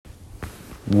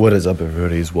What is up,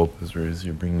 everybody? It's Wolf Wizards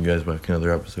here, bringing you guys back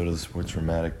another episode of the Sports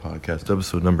Dramatic Podcast,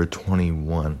 episode number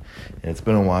 21. And it's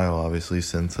been a while, obviously,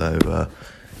 since I've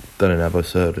done an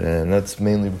episode, and that's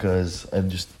mainly because I've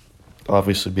just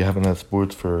obviously been having that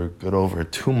sports for a good over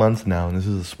 2 months now, and this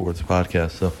is a sports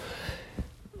podcast, so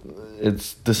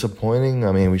it's disappointing.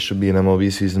 I mean, we should be in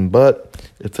MLB season, but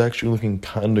it's actually looking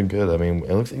kind of good. I mean,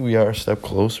 it looks like we are a step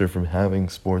closer from having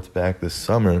sports back this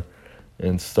summer.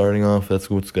 And starting off,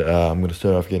 that's what's I'm going to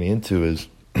start off getting into is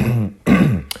the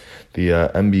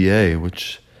NBA,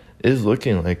 which is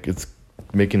looking like it's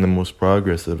making the most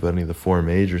progress of any of the four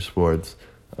major sports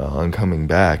on coming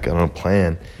back on a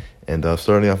plan. And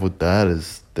starting off with that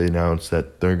is they announced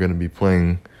that they're going to be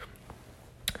playing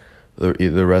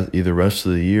either rest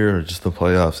of the year or just the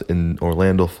playoffs in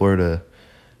Orlando, Florida,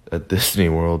 at Disney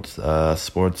World's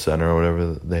Sports Center or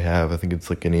whatever they have. I think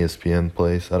it's like an ESPN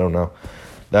place. I don't know.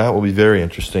 That will be very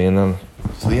interesting. And then,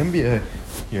 so the NBA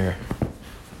here,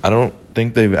 I don't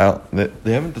think they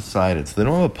haven't decided. So they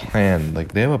don't have a plan.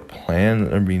 Like, they have a plan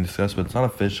that are being discussed, but it's not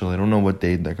official. They don't know what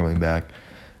date they're coming back.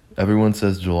 Everyone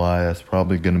says July. That's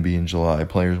probably going to be in July.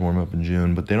 Players warm up in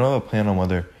June. But they don't have a plan on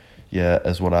whether,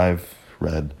 as what I've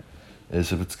read,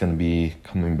 is if it's going to be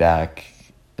coming back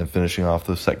and finishing off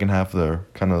the second half of their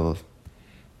kind of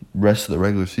rest of the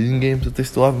regular season games that they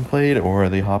still haven't played, or are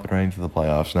they hopping right into the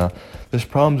playoffs? Now, there's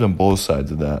problems on both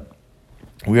sides of that.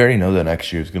 We already know that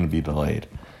next year is going to be delayed.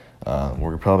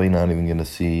 We're probably not even going to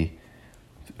see,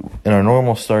 in our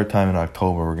normal start time in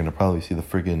October, we're going to probably see the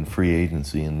friggin' free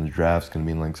agency, and the draft's going to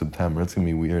be in like September. It's going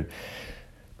to be weird.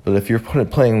 But if you're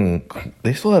playing,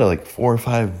 they still had like 4 or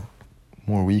 5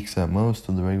 more weeks at most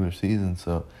of the regular season,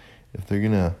 so if they're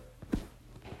going to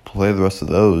play the rest of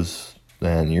those,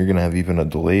 then you're going to have even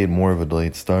more of a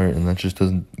delayed start, and that just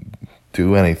doesn't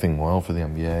do anything well for the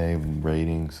NBA,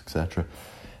 ratings, etc.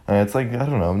 It's like, I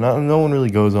don't know, no one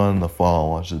really goes on in the fall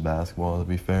and watches basketball, to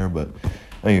be fair, but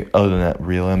I mean, other than that,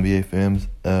 real NBA fans,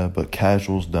 but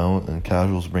casuals don't, and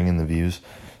casuals bring in the views.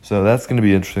 So that's going to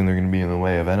be interesting. They're going to be in the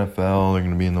way of NFL, they're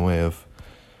going to be in the way of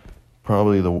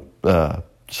probably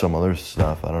some other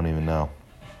stuff, I don't even know.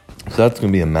 So that's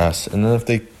going to be a mess. And then if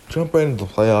they jump right into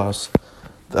the playoffs,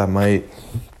 that might,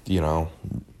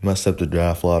 mess up the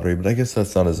draft lottery, but I guess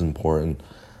that's not as important.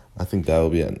 I think that will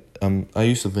be it. I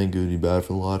used to think it would be bad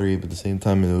for the lottery, but at the same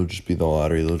time, it would just be the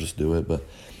lottery. They'll just do it. But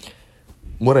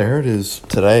what I heard is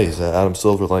today is that Adam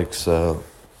Silver likes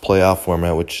playoff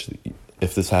format, which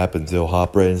if this happens, they'll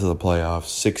hop right into the playoffs,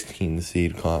 16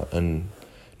 seed, and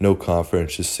no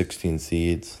conference, just 16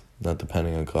 seeds, not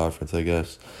depending on conference, I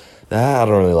guess. That I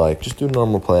don't really like. Just do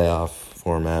normal playoff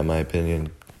format, in my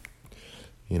opinion.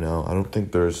 I don't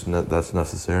think that's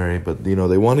necessary, but, they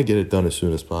want to get it done as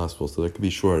soon as possible, so there could be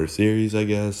shorter series, I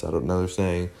guess. I don't know, they're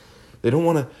saying they don't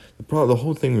want to, the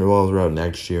whole thing revolves around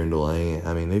next year and delaying it.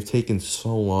 I mean, they've taken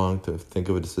so long to think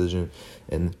of a decision,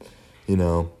 and,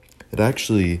 it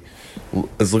actually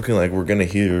is looking like we're going to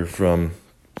hear from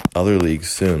other leagues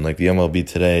soon, like the MLB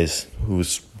today's,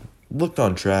 who's looked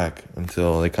on track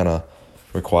until they kind of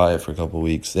were quiet for a couple of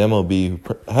weeks. The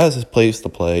MLB has his place to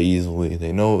play easily.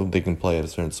 They know they can play at a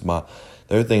certain spot.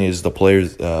 The other thing is the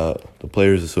Players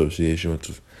Association, which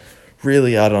is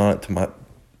really add on it to my.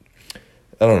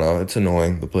 I don't know. It's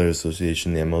annoying. The Players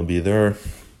Association, the MLB, they're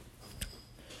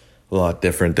a lot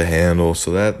different to handle.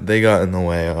 So that they got in the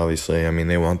way. Obviously, I mean,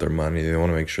 they want their money. They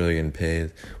want to make sure they're getting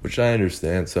paid, which I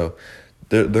understand. So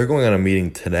they're going on a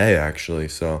meeting today, actually.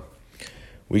 So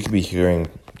we could be hearing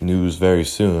news very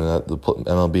soon that the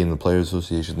MLB and the Players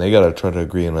Association, they got to try to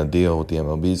agree on a deal what the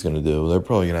MLB is going to do. They're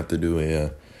probably going to have to do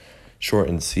a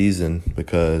shortened season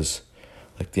because,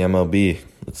 like, the MLB,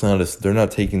 they're not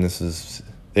taking this as,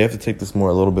 they have to take this a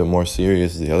little bit more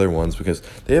serious as the other ones because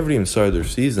they haven't even started their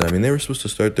season. I mean, they were supposed to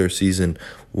start their season,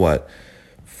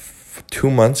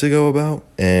 2 months ago about?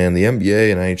 And the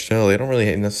NBA and NHL, they don't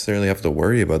really necessarily have to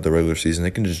worry about the regular season. They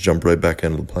can just jump right back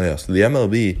into the playoffs. So the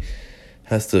MLB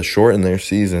has to shorten their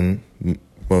season,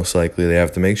 most likely. They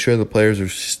have to make sure the players are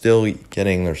still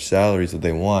getting their salaries that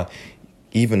they want,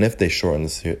 even if they shorten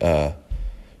the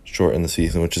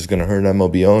season, which is going to hurt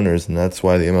MLB owners, and that's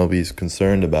why the MLB is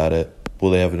concerned about it. Will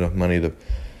they have enough money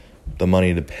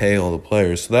to pay all the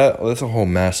players? So that's a whole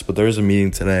mess, but there is a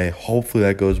meeting today. Hopefully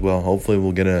that goes well. Hopefully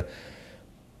we'll get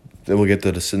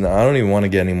the decision. I don't even want to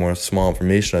get any more small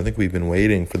information. I think we've been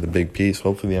waiting for the big piece.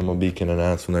 Hopefully the MLB can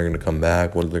announce when they're going to come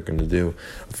back, what they're going to do.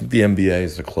 I think the NBA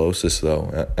is the closest,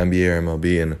 though, NBA or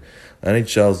MLB. And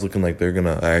NHL is looking like they're going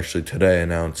to actually today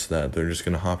announce that they're just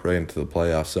going to hop right into the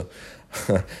playoffs. So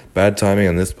bad timing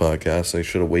on this podcast. I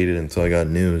should have waited until I got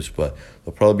news, but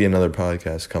there'll probably be another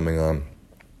podcast coming on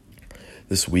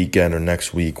this weekend or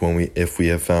next week if we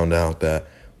have found out that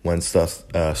when stuff's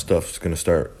gonna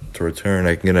start to return,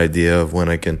 I can get an idea of when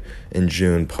I can in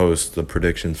June post the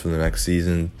predictions for the next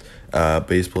season,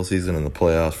 baseball season, and the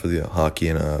playoffs for the hockey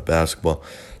and basketball.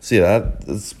 So yeah,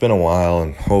 it's been a while,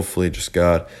 and hopefully, just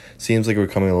God, seems like we're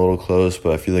coming a little close.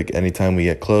 But I feel like anytime we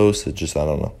get close, it just, I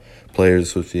don't know, Players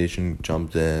Association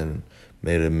jumped in,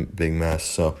 made a big mess.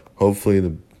 So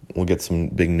hopefully we'll get some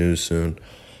big news soon,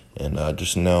 and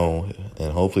just know,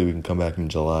 and hopefully we can come back in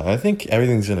July. I think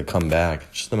everything's gonna come back.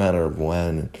 It's just a matter of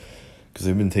when, because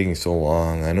they've been taking so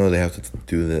long. I know they have to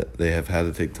do that. They have had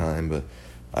to take time, but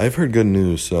I've heard good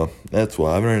news, so that's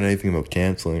why I haven't heard anything about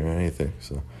canceling or anything.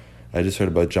 So I just heard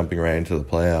about jumping right into the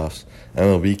playoffs.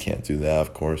 MLB can't do that,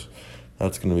 of course.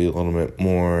 That's going to be a little bit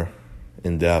more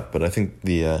in depth, but I think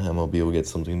the MLB will get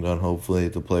something done. Hopefully,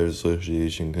 the Players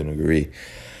Association can agree.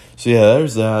 So yeah,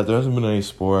 there's that. There hasn't been any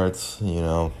sports,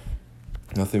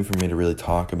 nothing for me to really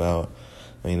talk about.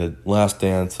 I mean, the Last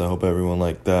Dance, I hope everyone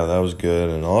liked that. That was good,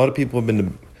 and a lot of people have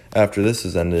been, after this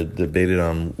has ended, debated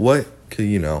on what could,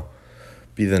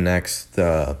 be the next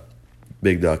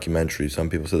big documentary. Some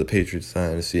people said the Patriots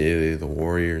dynasty, the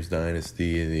Warriors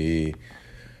dynasty,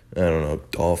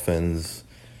 Dolphins,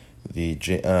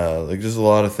 just a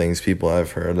lot of things people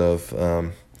I've heard of.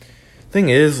 Thing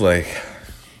is, it's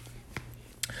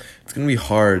gonna be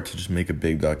hard to just make a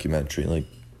big documentary like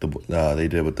they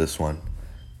did with this one.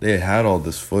 They had all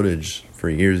this footage for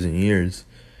years and years,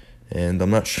 and I'm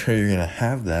not sure you're gonna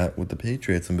have that with the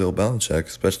Patriots and Bill Belichick,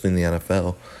 especially in the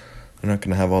NFL. They're not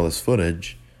gonna have all this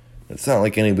footage. It's not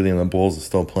like anybody in the Bulls is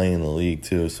still playing in the league,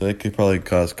 too, so it could probably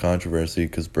cause controversy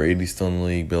because Brady's still in the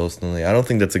league, Bill's still in the league. I don't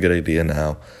think that's a good idea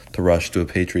now to rush to a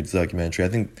Patriots documentary. I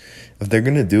think if they're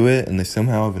going to do it and they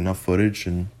somehow have enough footage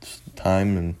and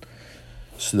time and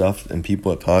stuff and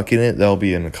people are talking it, that'll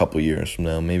be in a couple years from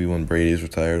now, maybe when Brady's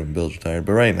retired, when Bill's retired.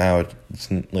 But right now,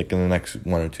 it's like in the next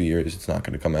 1 or 2 years, it's not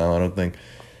going to come out, I don't think.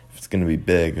 If it's going to be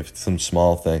big, if it's some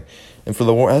small thing. And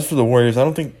as for the Warriors, I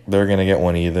don't think they're going to get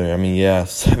one either. I mean,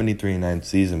 73-9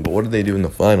 season, but what did they do in the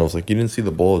finals? You didn't see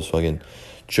the Bulls fucking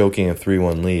choking a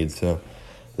 3-1 lead, so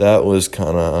that was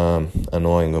kind of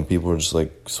annoying when people were just,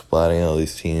 splatting out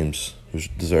these teams who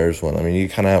deserves one. I mean, you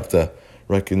kind of have to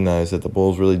recognize that the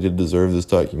Bulls really did deserve this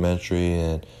documentary,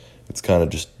 and it's kind of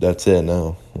just, that's it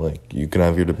now. You can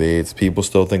have your debates. People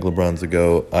still think LeBron's a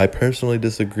GOAT. I personally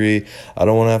disagree. I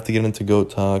don't want to have to get into GOAT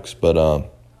talks, but,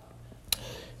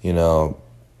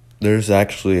 there's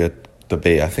actually a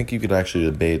debate. I think you could actually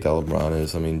debate that LeBron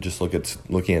is. I mean, just looking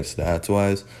at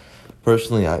stats-wise.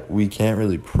 Personally, we can't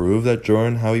really prove that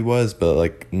Jordan how he was, but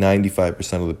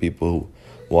 95% of the people who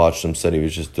watched him said he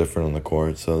was just different on the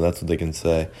court, so that's what they can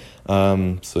say.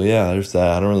 So yeah, there's that.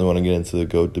 I don't really want to get into the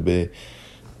GOAT debate.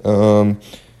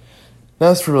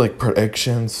 As for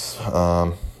predictions,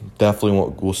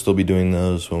 definitely we'll still be doing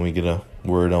those when we get a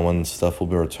word on when stuff will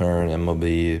be returned.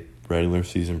 MLB regular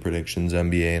season predictions,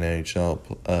 NBA and NHL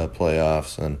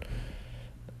playoffs, and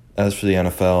as for the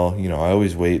NFL, I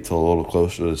always wait till a little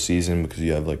closer to the season because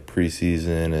you have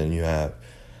preseason and you have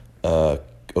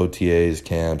OTAs,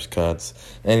 camps, cuts.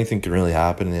 Anything can really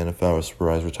happen in the NFL with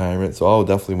surprise retirement, so I'll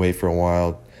definitely wait for a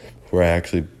while before I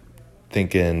actually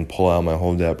think and pull out my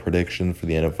whole depth prediction for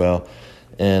the NFL.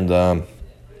 And so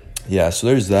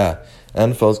there's that.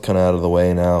 NFL's kind of out of the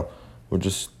way now. We're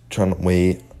just trying to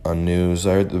wait on news.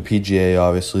 I heard the PGA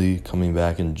obviously coming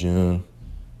back in June.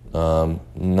 No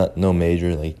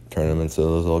major tournaments, so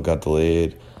those all got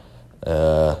delayed.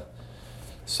 So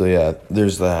yeah,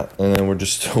 there's that. And then we're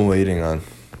just still waiting on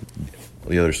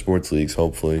the other sports leagues.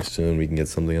 Hopefully soon we can get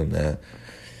something on that.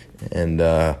 And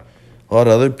a lot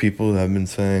of other people have been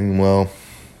saying, well,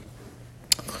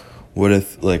 what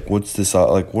if, what's this,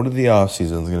 what are the off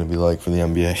seasons going to be like for the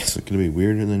NBA? Is it going to be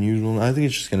weirder than usual? I think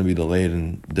it's just going to be delayed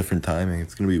in different timing.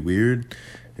 It's going to be weird.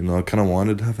 I kind of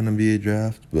wanted to have an NBA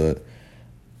draft, but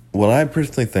what I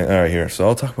personally think, all right, here, so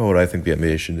I'll talk about what I think the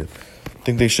NBA should do. I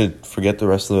think they should forget the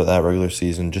rest of that regular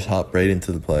season, just hop right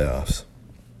into the playoffs.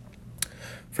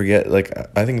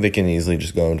 I think they can easily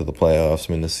just go into the playoffs.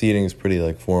 I mean, the seeding is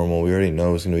pretty, formal. We already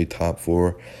know it's going to be top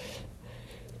 4.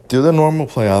 Do the normal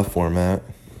playoff format.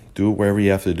 Do it wherever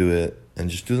you have to do it, and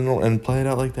just do the normal, and play it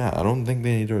out like that. I don't think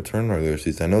they need to return regular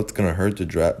season. I know it's going to hurt the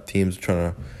teams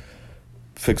trying to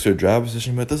fix their draft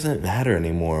position, but it doesn't matter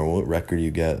anymore what record you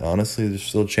get. Honestly, there's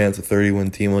still a chance a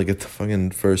 30-win team will get the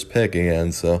fucking first pick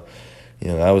again, so,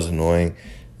 that was annoying.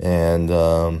 And,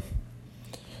 I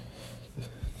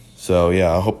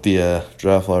hope the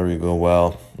draft lottery go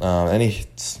well. Any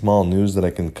small news that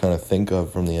I can kind of think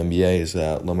of from the NBA is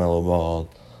that LaMelo Ball,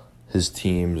 his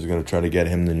team is going to try to get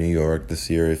him to New York this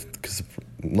year because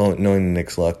knowing the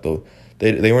Knicks luck, the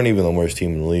they weren't even the worst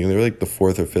team in the league. They were like the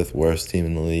fourth or fifth worst team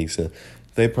in the league. So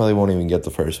they probably won't even get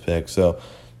the first pick. So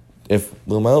if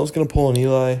LaMelo's going to pull an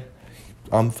Eli,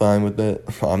 I'm fine with it.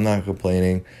 I'm not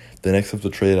complaining. If the Knicks have to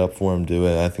trade up for him, do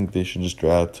it. I think they should just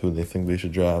draft who they think they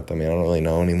should draft. I mean, I don't really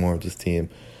know anymore with this team.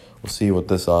 We'll see what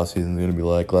this offseason is going to be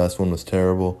like. Last one was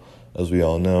terrible, as we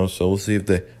all know. So we'll see if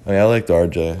they... I liked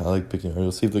RJ. I like picking her.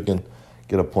 We'll see if they can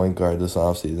get a point guard this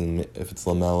offseason, if it's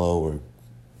LaMelo or...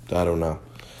 I don't know.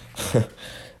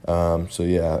 So,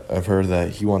 yeah, I've heard that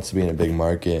he wants to be in a big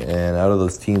market. And out of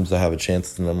those teams that have a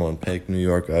chance to the number one pick, New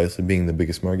York obviously being the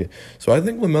biggest market. So I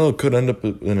think LaMelo could end up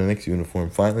in a Knicks uniform.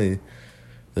 Finally,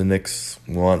 the Knicks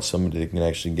want somebody they can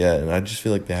actually get. And I just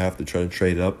feel like they have to try to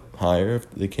trade up higher.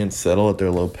 If they can't settle at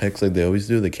their low picks like they always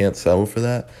do, they can't settle for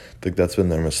that. I think that's been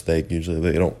their mistake. Usually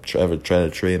they don't ever try to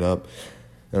trade up.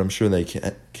 And I'm sure they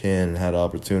can and had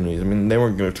opportunities. I mean, they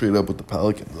weren't going to trade up with the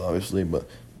Pelicans, obviously, but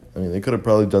I mean, they could have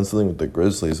probably done something with the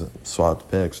Grizzlies, swapped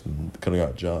picks, and could have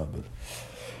got a job.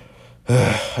 But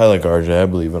I like RJ. I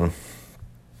believe in him.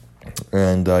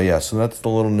 And, yeah, so that's the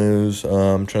little news.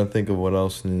 I'm trying to think of what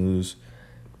else news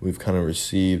we've kind of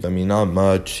received. I mean, not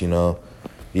much, you know.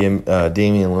 Damian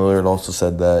Lillard also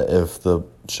said that if the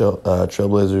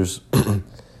Trailblazers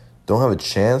don't have a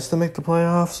chance to make the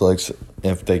playoffs, like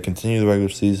if they continue the regular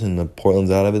season and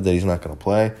Portland's out of it, that he's not going to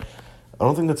play. I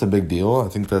don't think that's a big deal. I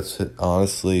think that's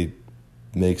honestly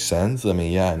makes sense. I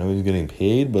mean, yeah, I know he's getting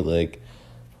paid, but like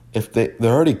if they're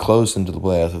already close into the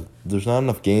playoffs, if there's not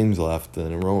enough games left,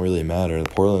 then it won't really matter.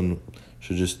 Portland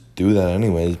should just do that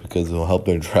anyways because it'll help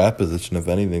their draft position, if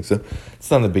anything. So it's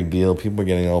not a big deal. People are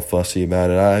getting all fussy about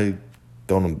it. I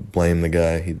don't blame the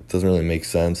guy. He doesn't really make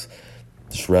sense.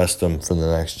 Just rest him for the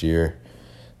next year.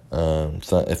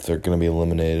 It's not if they're going to be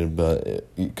eliminated,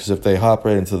 but because if they hop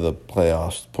right into the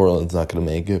playoffs, Portland's not going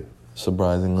to make it,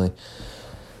 surprisingly.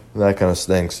 That kind of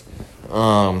stinks.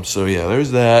 So, yeah,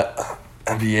 there's that.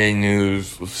 NBA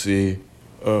news. We'll see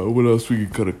what else we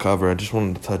could cover. I just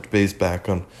wanted to touch base back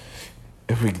on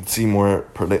if we could see more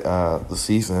the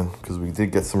season, because we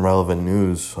did get some relevant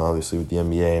news, obviously, with the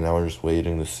NBA. Now we're just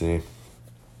waiting to see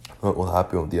what will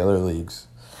happen with the other leagues.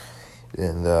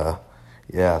 And,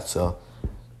 yeah, so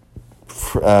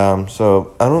I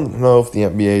don't know if the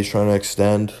NBA is trying to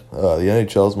extend. The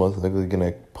NHL is most likely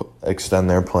going to extend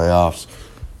their playoffs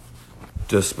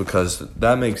just because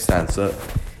that makes sense.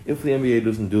 If the NBA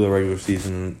doesn't do the regular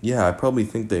season, yeah, I probably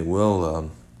think they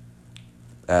will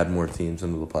add more teams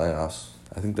into the playoffs.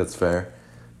 I think that's fair.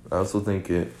 I also think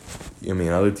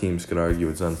other teams could argue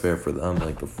it's unfair for them,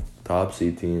 like the top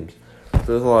seed teams.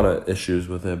 There's a lot of issues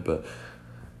with it, but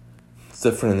it's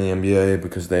different in the NBA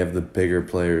because they have the bigger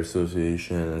player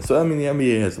association. And so, I mean, the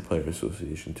NBA has the player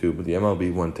association too, but the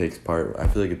MLB one takes part. I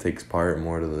feel like it takes part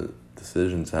more to the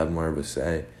decisions, have more of a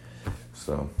say.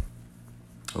 So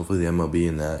hopefully the MLB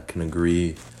and that can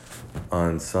agree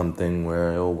on something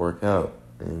where it'll work out.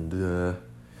 And,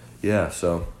 yeah,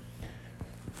 so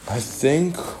I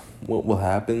think what will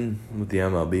happen with the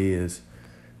MLB is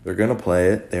they're going to play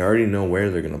it. They already know where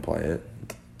they're going to play it.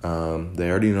 They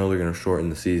already know they're going to shorten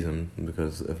the season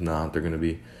because if not, they're going to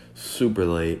be super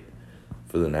late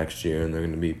for the next year, and they're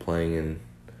going to be playing in...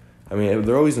 I mean,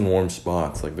 they're always in warm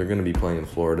spots. Like, they're going to be playing in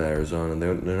Florida, Arizona.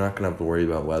 They're not going to have to worry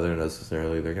about weather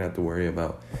necessarily. They're going to have to worry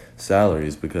about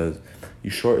salaries because you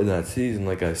shorten that season,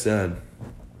 like I said.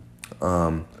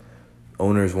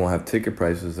 Owners won't have ticket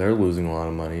prices. They're losing a lot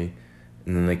of money,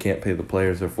 and then they can't pay the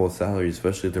players their full salary,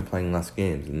 especially if they're playing less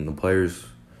games. And the players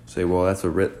say, well,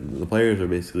 the players are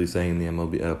basically saying the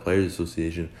MLB Players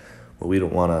Association, well, we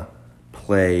don't want to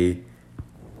play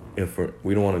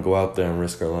we don't want to go out there and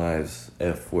risk our lives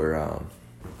if we're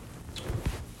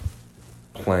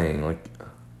playing. Like,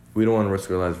 we don't want to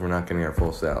risk our lives if we're not getting our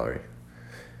full salary.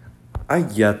 I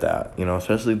get that,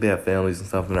 especially if they have families and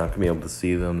stuff. They're not going to be able to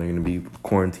see them. They're going to be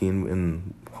quarantined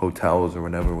in hotels or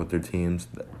whatever with their teams.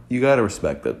 You got to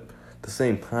respect that. At the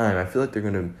same time, I feel like the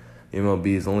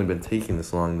MLB has only been taking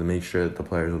this long to make sure that the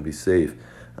players will be safe.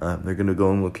 They're going to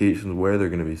go in locations where they're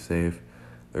going to be safe.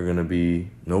 They're going to be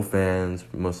no fans,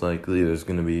 most likely. There's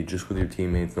going to be just with your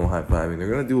teammates, no high-fiving. They're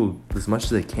going to do as much as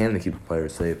they can to keep the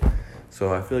players safe.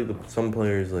 So I feel like some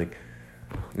players,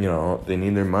 they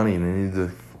need their money and they need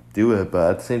to do it.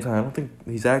 But at the same time, I don't think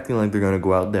he's acting like they're going to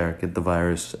go out there, get the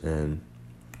virus, and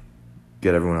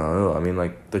get everyone out. I mean,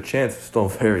 the chance is still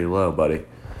very low, buddy.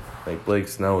 Blake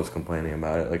Snell was complaining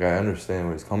about it. I understand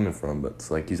where he's coming from, but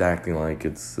it's he's acting like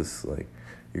it's just,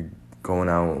 you're going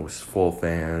out with full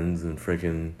fans and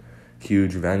freaking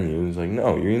huge venues.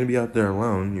 No, you're going to be out there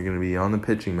alone. You're going to be on the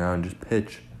pitching mound, just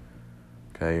pitch.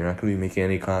 Okay, you're not going to be making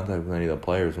any contact with any of the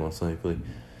players, most likely.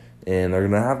 And they're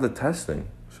going to have the testing.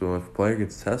 So if a player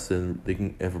gets tested,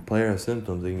 if a player has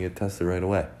symptoms, they can get tested right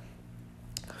away.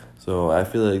 So I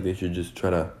feel like they should just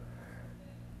try to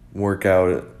work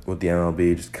out with the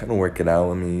MLB, just kind of work it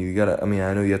out. I mean,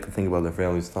 I know you have to think about their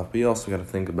family stuff, but you also got to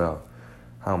think about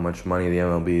how much money the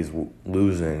MLB is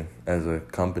losing as a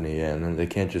company, and then they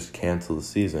can't just cancel the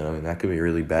season. I mean, that could be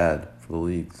really bad for the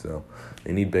league. So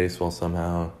they need baseball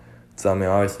somehow. So, I mean,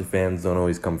 obviously fans don't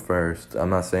always come first.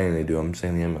 I'm not saying they do. I'm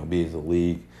saying the MLB is a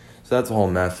league. So that's a whole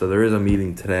mess. So there is a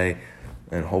meeting today,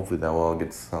 and hopefully that will all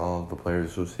get solved. The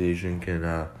Players Association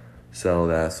can settle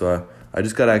that. So I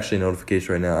just got actually a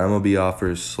notification right now. MLB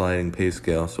offers sliding pay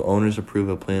scale. So owners approve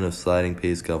a plan of sliding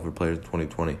pay scale for players in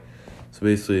 2020. So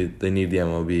basically, they need the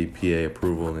MLB PA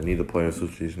approval, and they need the Players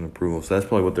Association approval. So that's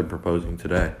probably what they're proposing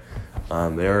today. They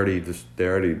already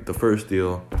the first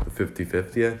deal, the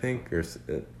 50-50, I think, or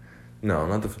no,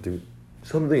 not the 50,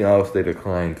 something else. They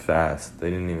declined fast. They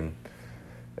didn't even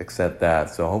accept that.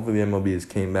 So hopefully the MLB has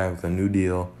came back with a new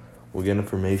deal. We'll get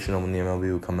information on when the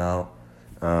MLB will come out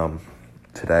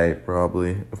today,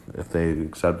 probably, if they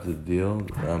accepted the deal.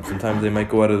 Sometimes they might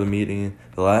go out of the meeting.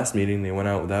 The last meeting, they went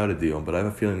out without a deal, but I have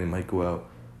a feeling they might go out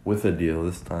with a deal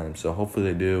this time. So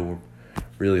hopefully they do. We're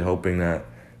really hoping that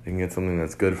they can get something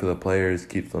that's good for the players,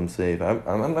 keeps them safe.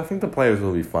 I think the players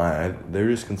will be fine. They're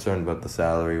just concerned about the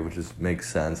salary, which makes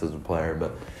sense as a player.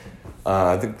 But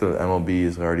I think the MLB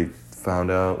has already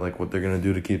found out like what they're going to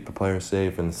do to keep the players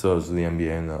safe, and so is the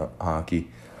NBA and the hockey.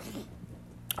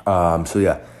 So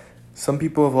yeah. Some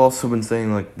people have also been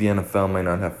saying, like, the NFL might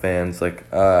not have fans.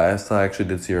 Like, I actually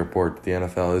did see a report that the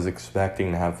NFL is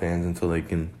expecting to have fans until they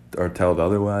are told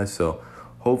otherwise. So,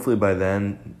 hopefully by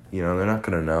then, they're not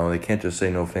going to know. They can't just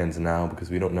say no fans now because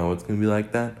we don't know it's going to be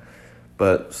like that.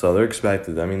 But, so they're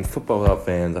expected. I mean, football without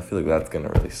fans, I feel like that's going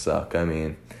to really suck. I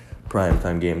mean,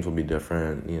 primetime games will be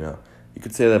different, You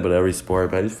could say that about every sport,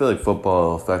 but I just feel like football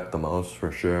will affect the most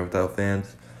for sure without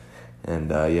fans. And,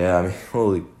 yeah, I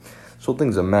mean, this whole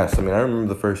thing's a mess. I mean, I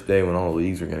remember the first day when all the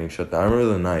leagues were getting shut down. I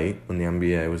remember the night when the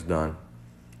NBA was done,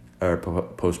 or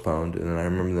postponed, and then I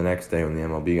remember the next day when the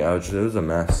MLB it was a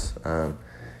mess. And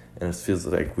it feels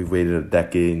like we've waited a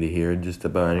decade to hear just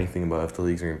about anything about if the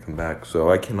leagues are going to come back. So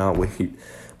I cannot wait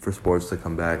for sports to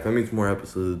come back. That means more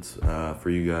episodes for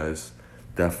you guys,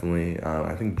 definitely.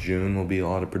 I think June will be a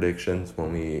lot of predictions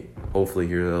when we hopefully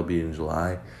hear they'll be in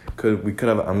July. I'm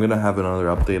going to have another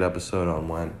update episode on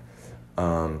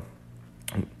when...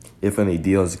 if any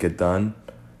deals get done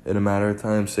in a matter of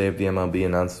time, say if the MLB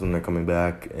announces when they're coming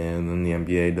back and then the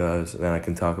NBA does, then I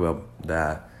can talk about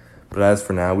that. But as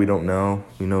for now, we don't know.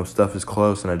 Stuff is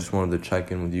close, and I just wanted to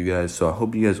check in with you guys. So I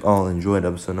hope you guys all enjoyed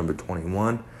episode number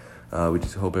 21. We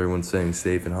just hope everyone's staying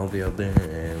safe and healthy out there.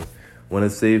 And when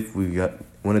it's safe,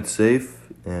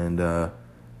 and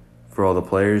for all the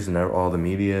players and all the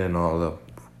media and all the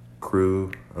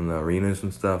crew and the arenas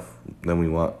and stuff,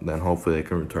 then hopefully they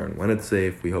can return. When it's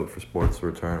safe, we hope for sports to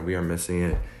return. We are missing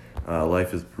it.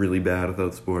 Life is really bad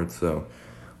without sports, so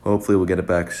hopefully we'll get it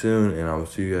back soon, and I will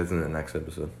see you guys in the next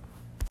episode.